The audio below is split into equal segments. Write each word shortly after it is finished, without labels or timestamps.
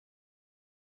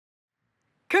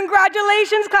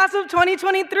Congratulations, class of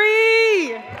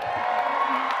 2023!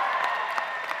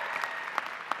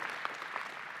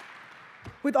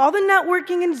 With all the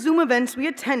networking and Zoom events we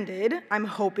attended, I'm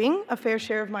hoping a fair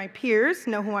share of my peers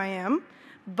know who I am.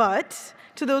 But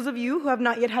to those of you who have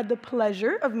not yet had the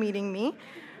pleasure of meeting me,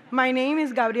 my name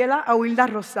is Gabriela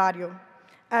Rosario.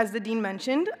 As the dean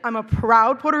mentioned, I'm a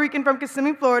proud Puerto Rican from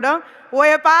Kissimmee, Florida.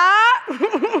 Wepa!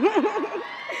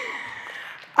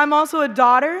 I'm also a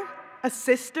daughter, a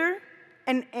sister,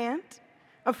 an aunt,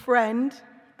 a friend,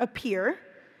 a peer,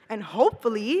 and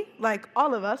hopefully, like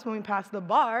all of us when we pass the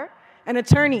bar, an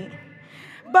attorney.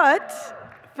 But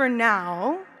for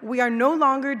now, we are no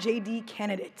longer JD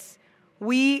candidates.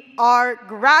 We are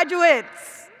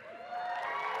graduates.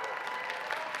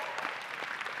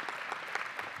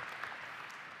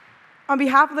 On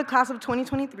behalf of the class of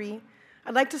 2023,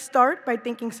 I'd like to start by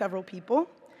thanking several people.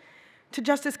 To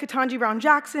Justice Ketanji Brown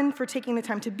Jackson for taking the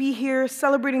time to be here,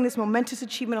 celebrating this momentous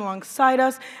achievement alongside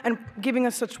us, and giving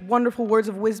us such wonderful words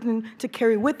of wisdom to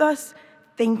carry with us,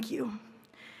 thank you.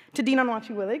 To Dean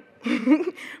Onwachi Willig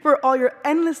for all your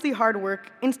endlessly hard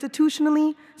work,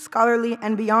 institutionally, scholarly,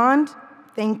 and beyond,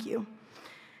 thank you.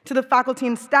 To the faculty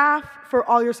and staff for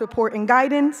all your support and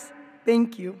guidance,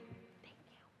 thank you.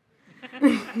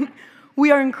 Thank you.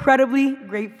 We are incredibly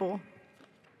grateful.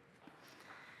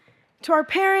 To our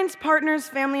parents, partners,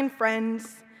 family, and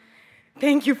friends,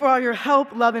 thank you for all your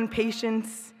help, love, and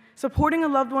patience. Supporting a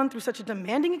loved one through such a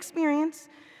demanding experience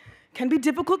can be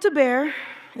difficult to bear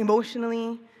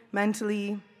emotionally,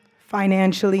 mentally,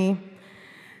 financially.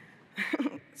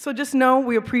 So just know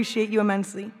we appreciate you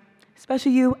immensely,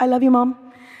 especially you. I love you, Mom.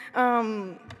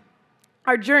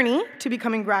 Our journey to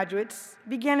becoming graduates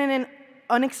began in an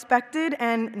unexpected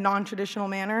and non-traditional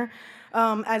manner.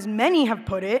 As many have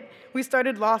put it, we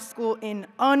started law school in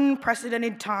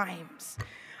unprecedented times.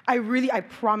 I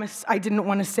promise I didn't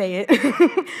want to say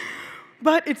it.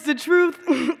 But it's the truth.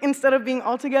 Instead of being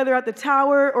all together at the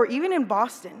Tower or even in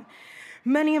Boston,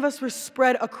 many of us were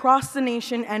spread across the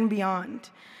nation and beyond.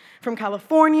 From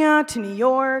California to New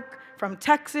York, from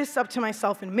Texas up to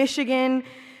myself in Michigan,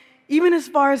 even as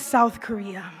far as South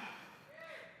Korea.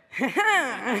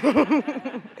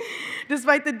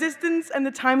 Despite the distance and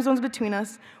the time zones between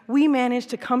us, we managed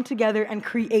to come together and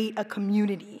create a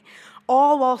community,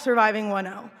 all while surviving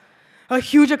 1L, a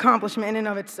huge accomplishment in and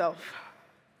of itself.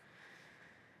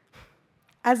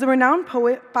 As the renowned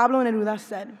poet Pablo Neruda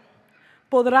said,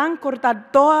 "Podrán cortar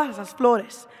todas las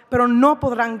flores, pero no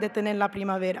podrán detener la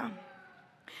primavera."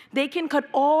 They can cut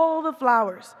all the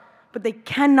flowers, but they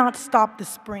cannot stop the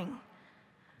spring.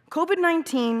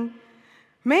 COVID-19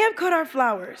 may have cut our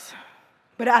flowers,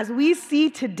 but as we see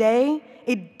today,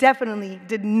 it definitely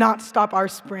did not stop our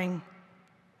spring.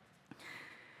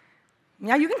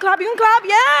 Yeah, you can clap,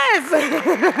 yes!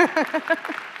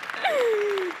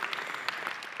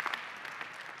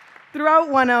 Throughout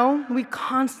 1L, we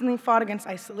constantly fought against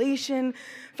isolation,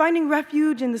 finding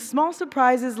refuge in the small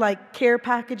surprises like care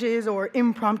packages or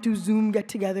impromptu Zoom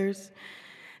get-togethers.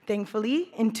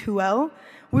 Thankfully, in 2L,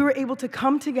 we were able to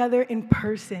come together in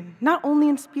person, not only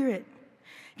in spirit,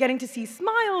 getting to see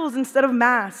smiles instead of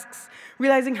masks,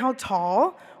 realizing how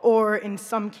tall, or in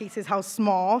some cases how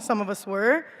small some of us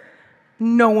were.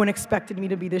 No one expected me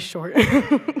to be this short.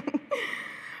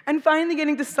 And finally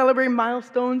getting to celebrate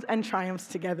milestones and triumphs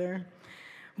together.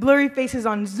 Blurry faces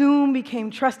on Zoom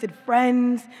became trusted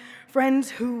friends,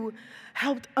 friends who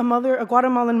helped a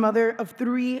Guatemalan mother of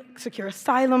 3 secure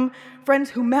asylum, friends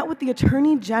who met with the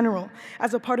Attorney General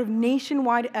as a part of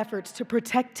nationwide efforts to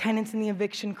protect tenants in the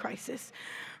eviction crisis,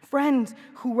 friends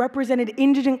who represented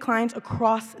indigent clients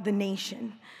across the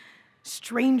nation.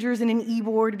 Strangers in an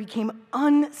e-board became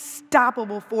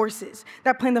unstoppable forces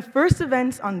that planned the first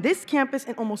events on this campus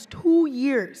in almost 2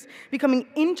 years, becoming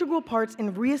integral parts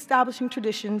in reestablishing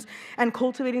traditions and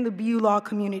cultivating the BU Law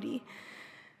community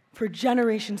for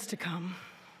generations to come.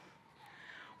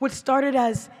 What started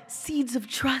as seeds of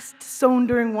trust sown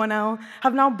during 1L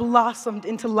have now blossomed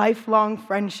into lifelong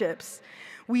friendships.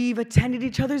 We've attended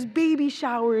each other's baby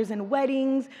showers and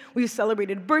weddings, we've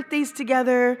celebrated birthdays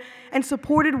together, and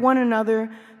supported one another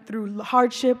through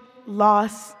hardship,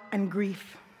 loss, and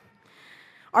grief.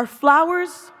 Our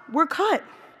flowers were cut,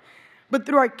 but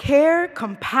through our care,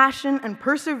 compassion, and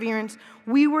perseverance,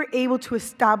 we were able to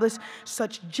establish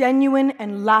such genuine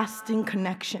and lasting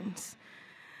connections.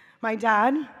 My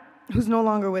dad, who's no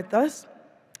longer with us,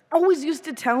 always used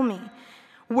to tell me,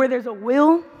 where there's a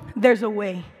will, there's a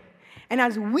way. And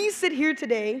as we sit here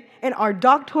today in our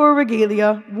doctoral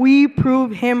regalia, we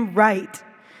prove him right.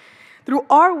 Through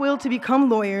our will to become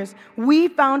lawyers, we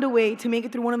found a way to make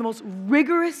it through one of the most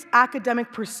rigorous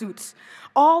academic pursuits,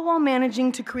 all while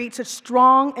managing to create such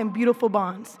strong and beautiful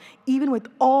bonds, even with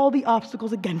all the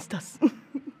obstacles against us.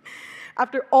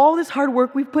 After all this hard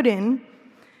work we've put in,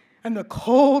 and the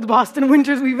cold Boston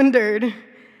winters we've endured,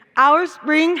 our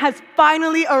spring has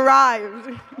finally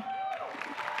arrived.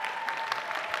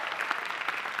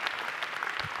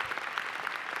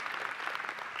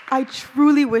 I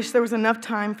truly wish there was enough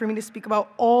time for me to speak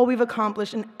about all we've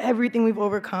accomplished and everything we've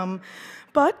overcome.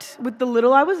 But with the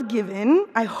little I was given,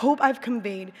 I hope I've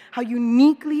conveyed how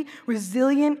uniquely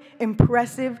resilient,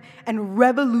 impressive, and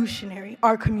revolutionary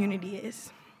our community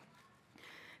is.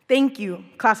 Thank you,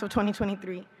 class of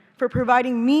 2023, for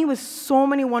providing me with so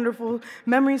many wonderful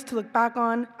memories to look back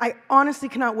on. I honestly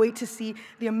cannot wait to see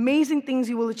the amazing things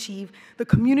you will achieve, the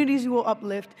communities you will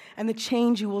uplift, and the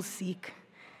change you will seek.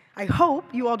 I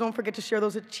hope you all don't forget to share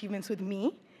those achievements with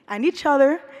me and each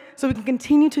other so we can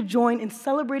continue to join in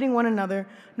celebrating one another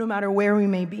no matter where we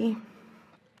may be.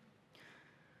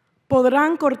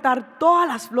 Podrán cortar todas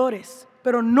las flores,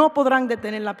 pero no podrán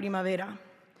detener la primavera.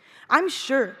 I'm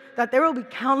sure that there will be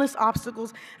countless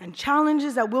obstacles and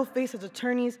challenges that we'll face as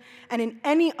attorneys and in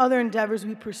any other endeavors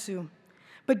we pursue.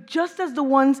 But just as the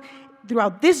ones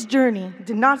throughout this journey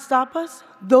did not stop us,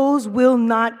 those will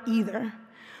not either.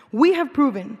 We have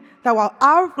proven that while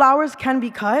our flowers can be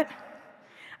cut,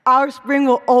 our spring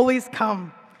will always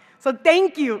come. So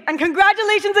thank you, and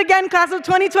congratulations again, class of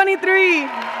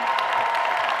 2023.